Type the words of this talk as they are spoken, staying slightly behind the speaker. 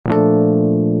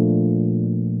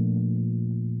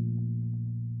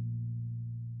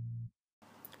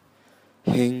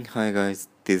Hey, hi guys,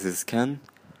 this is Ken.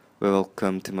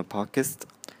 Welcome to my podcast.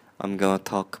 I'm gonna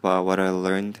talk about what I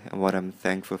learned and what I'm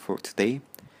thankful for today.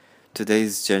 Today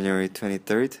is January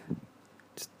 23rd,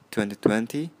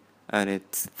 2020, and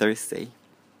it's Thursday.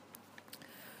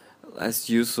 As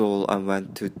usual, I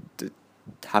went to the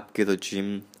Hapkido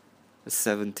Gym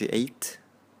 78,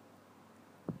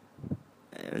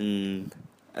 and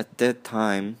at that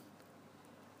time,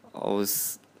 I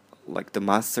was like the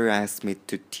master asked me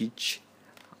to teach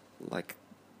like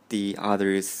the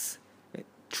others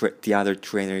the other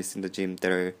trainers in the gym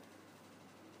that are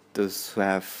those who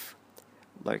have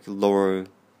like lower,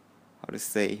 how to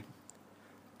say,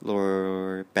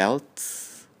 lower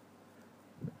belts,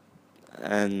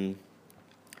 and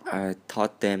I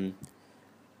taught them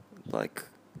like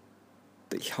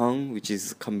the hyung, which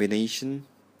is a combination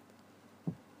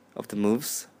of the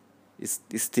moves.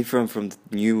 It's different from the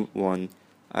new one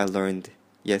I learned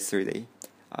yesterday.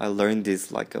 I learned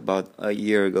this like about a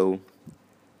year ago,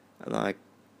 and like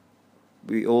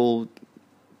we all,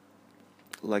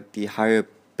 like the higher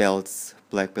belts,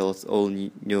 black belts, all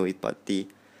knew it, but the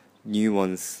new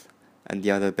ones and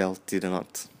the other belt did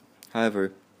not.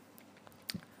 However,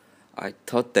 I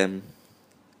taught them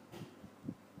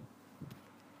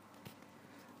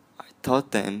I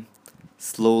taught them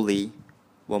slowly,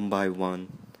 one by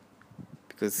one,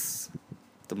 because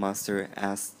the master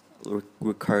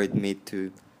required me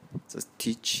to just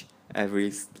teach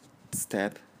every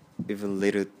step, even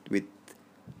little with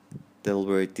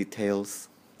little details,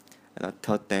 and I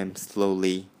taught them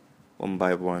slowly, one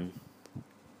by one,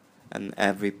 and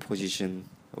every position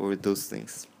or those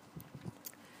things.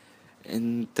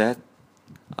 In that,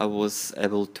 I was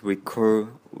able to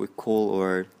recall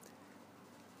or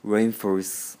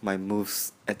reinforce my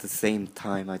moves at the same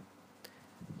time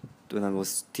when I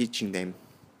was teaching them.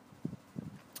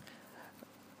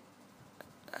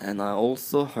 And I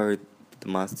also heard the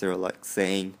master like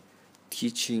saying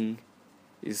teaching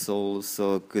is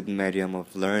also a good medium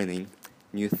of learning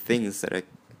new things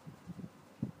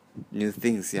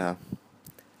yeah,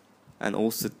 and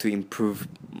also to improve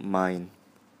mine.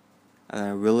 And I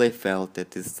really felt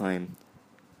at this time.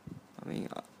 I mean,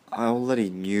 I already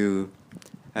knew.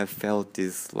 I felt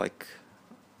this like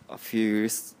a few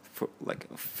years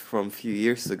from a few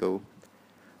years ago,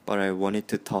 but I wanted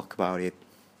to talk about it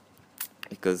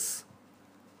because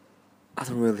I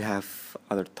don't really have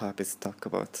other topics to talk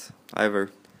about. However,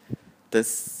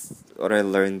 that's what I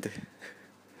learned,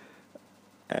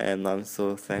 and I'm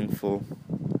so thankful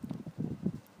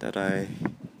that I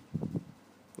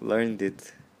learned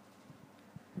it,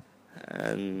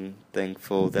 and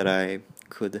thankful that I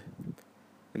could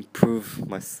improve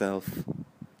myself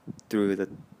through the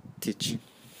teaching.